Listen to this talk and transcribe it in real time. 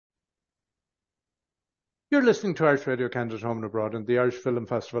You're listening to Irish Radio Canada Home and Abroad, and the Irish Film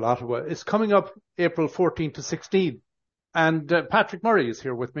Festival Ottawa is coming up April 14 to 16. And Patrick Murray is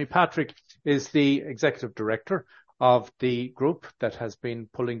here with me. Patrick is the executive director of the group that has been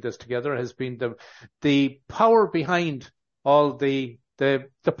pulling this together, has been the power behind all the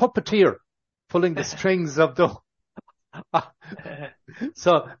puppeteer pulling the strings of the...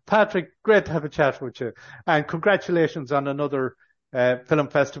 So, Patrick, great to have a chat with you. And congratulations on another film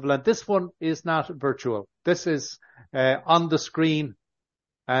festival. And this one is not virtual. This is on the screen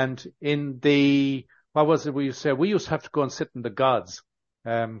and in the... What was it we used to say? We used to have to go and sit in the gods.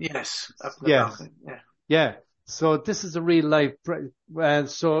 Yes. Up in the balcony. Yeah. So this is a real life.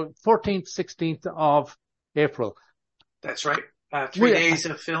 So 14th, 16th of April. That's right. 3 days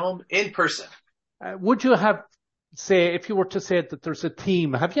of film in person. Would you have, if you were to say that there's a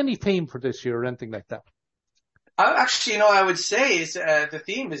theme, have you any theme for this year or anything like that? Actually, I would say is the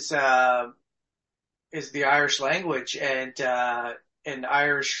theme is the Irish language and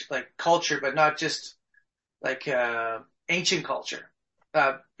Irish culture, but not just ancient culture.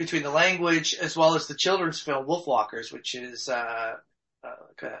 Between the language as well as the children's film Wolfwalkers, which is an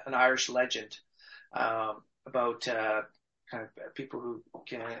Irish legend about kind of people who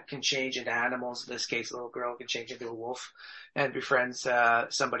can change into animals. In this case, a little girl can change into a wolf and befriends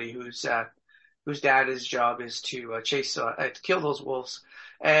somebody whose dad's job is to kill those wolves,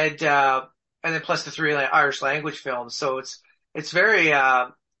 and then plus the 3 Irish language films. So it's very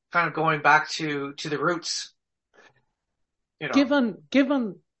kind of going back to the roots.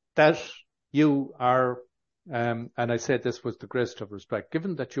 Given that you are, and I said this with the greatest of respect,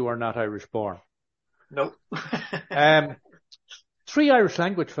 given that you are not Irish born. Nope. 3 Irish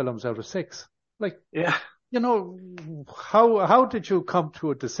language films out of 6. Yeah. How did you come to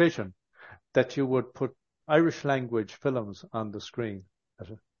a decision that you would put Irish language films on the screen?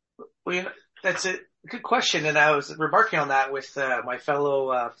 Well, that's a good question. And I was remarking on that with my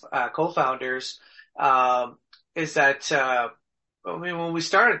fellow co-founders, is that when we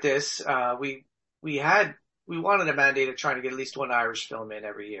started this, we wanted a mandate of trying to get at least 1 Irish film in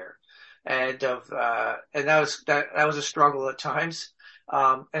every year. And that was a struggle at times.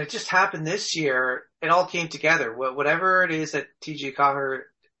 And it just happened this year. It all came together. Whatever it is that TG Cahir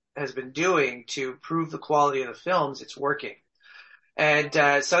has been doing to improve the quality of the films, it's working. And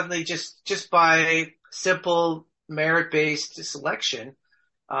suddenly, just by simple merit-based selection,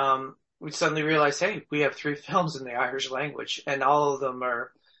 we suddenly realized, hey, we have 3 films in the Irish language, and all of them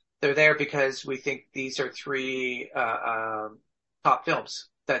they're there because we think these are 3 top films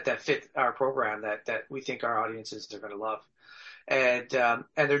that fit our program that we think our audiences are going to love, and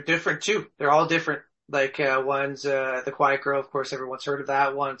they're different too. They're all different. One's The Quiet Girl, of course, everyone's heard of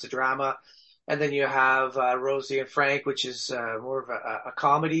that one. It's a drama. And then you have Rosie and Frank, which is more of a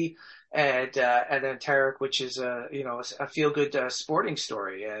comedy, and then Tarek, which is a feel-good sporting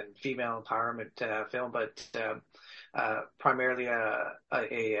story and female empowerment film, but primarily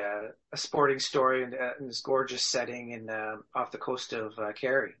a sporting story in this gorgeous setting in off the coast of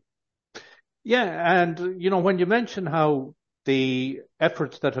Kerry. Yeah, and when you mention how the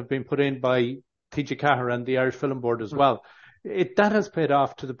efforts that have been put in by TG Cahir and the Irish Film Board as well, that has paid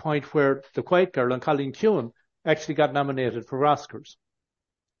off to the point where The Quiet Girl and Colleen Keown actually got nominated for Oscars.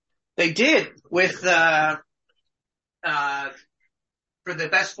 They did with for the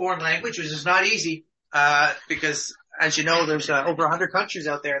best foreign language, which is not easy because, as you know, there's over 100 countries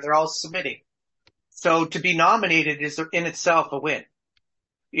out there. They're all submitting. So to be nominated is in itself a win,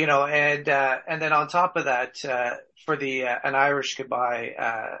 and then on top of that, for an Irish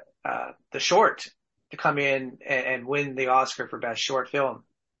Goodbye, the short to come in and win the Oscar for best short film,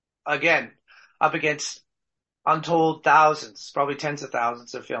 again, up against untold thousands, probably tens of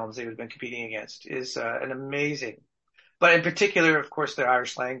thousands of films they've been competing against, is an amazing. But in particular, of course, the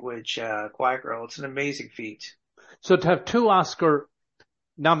Irish language, Quiet Girl, it's an amazing feat. So to have 2 Oscar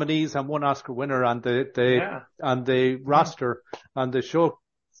nominees and 1 Oscar winner on the roster on the show.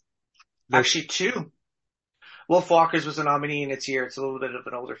 Actually 2. Wolfwalkers was a nominee in its year. It's a little bit of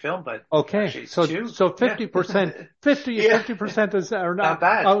an older film, but okay. So 50%, 50% is not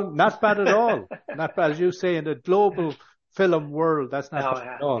bad. Oh, not bad at all. Not bad, as you say, in the global film world. That's not bad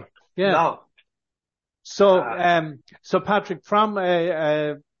at all. Yeah. No. So Patrick, from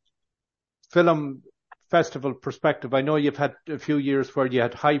a film festival perspective, I know you've had a few years where you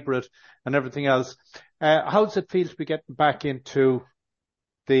had hybrid and everything else. How does it feel to be getting back into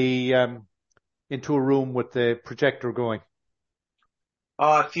a room with the projector going?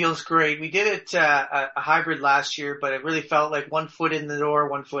 Oh, it feels great. We did it a hybrid last year, but it really felt like 1 foot in the door,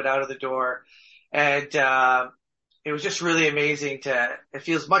 1 foot out of the door. And it was just really amazing it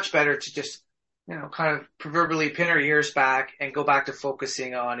feels much better to just kind of proverbially pin our ears back and go back to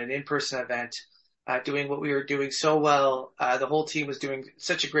focusing on an in-person event, doing what we were doing so well. The whole team was doing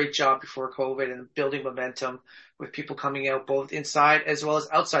such a great job before COVID and building momentum with people coming out both inside as well as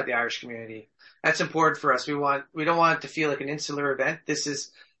outside the Irish community. That's important for us. We don't want it to feel like an insular event. This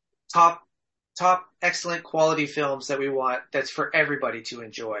is top, excellent quality films that we want. That's for everybody to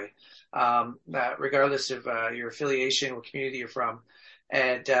enjoy, regardless of your affiliation, what community you're from.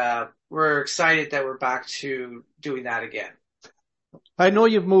 And we're excited that we're back to doing that again. I know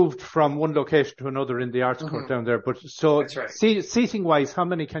you've moved from one location to another in the Arts Court down there, but so That's right. Seating wise, how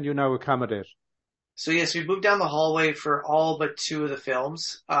many can you now accommodate? So yes, we moved down the hallway for all but two of the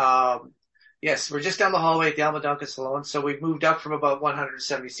films. Yes, we're just down the hallway at the Alma Duncan Salon. So we've moved up from about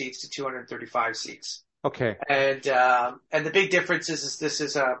 170 seats to 235 seats. Okay. And the big difference is this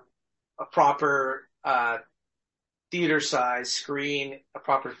is a proper, theater size screen, a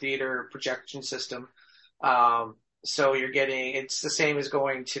proper theater projection system. So it's the same as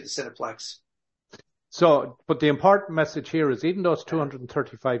going to the Cineplex. So, but the important message here is even though it's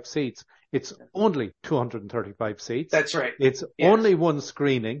 235 seats, it's only 235 seats. That's right. It's only one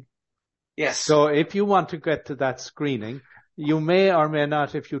screening. Yes. So if you want to get to that screening, you may or may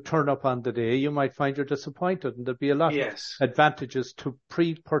not, if you turn up on the day, you might find you're disappointed, and there'll be a lot of advantages to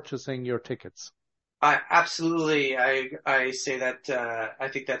pre-purchasing your tickets. Absolutely. I say that, I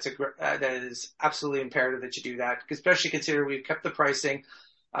think that is absolutely imperative that you do that, especially considering we've kept the pricing,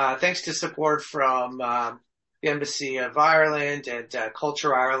 thanks to support from, the Embassy of Ireland and,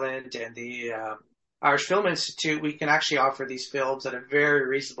 Culture Ireland and the, Irish Film Institute. We can actually offer these films at a very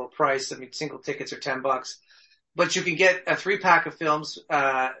reasonable price. I mean, single tickets are $10, but you can get a 3-pack of films,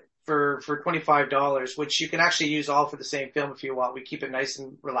 for $25, which you can actually use all for the same film if you want. We keep it nice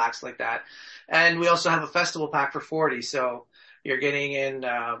and relaxed like that. And we also have a festival pack for $40. So you're getting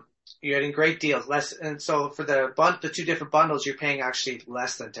great deals. And so for the two different bundles, you're paying actually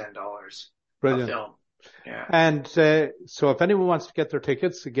less than $10 Brilliant. a film. Yeah. And so if anyone wants to get their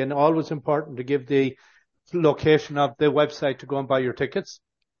tickets, again, always important to give the location of the website to go and buy your tickets.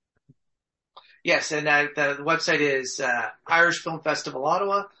 Yes, and the website is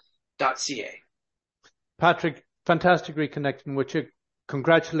irishfilmfestivalottawa.ca. Patrick, fantastic reconnecting with you.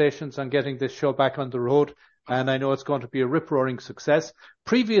 Congratulations on getting this show back on the road. And I know it's going to be a rip-roaring success.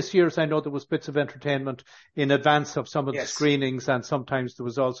 Previous years, I know there was bits of entertainment in advance of some of the screenings, and sometimes there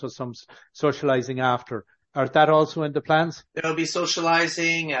was also some socializing after. Are that also in the plans? There'll be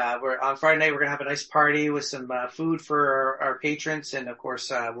socializing. We're on Friday night. We're going to have a nice party with some food for our patrons. And of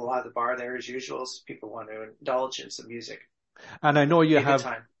course, we'll have the bar there as usual. So people want to indulge in some music. And I know you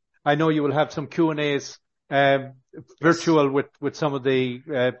will have some Q&As, virtual with some of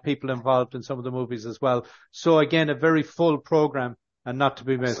the people involved in some of the movies as well. So again, a very full program and not to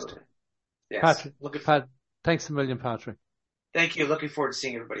be missed. Yes. Patrick, thanks a million, Patrick. Thank you. Looking forward to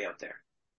seeing everybody out there.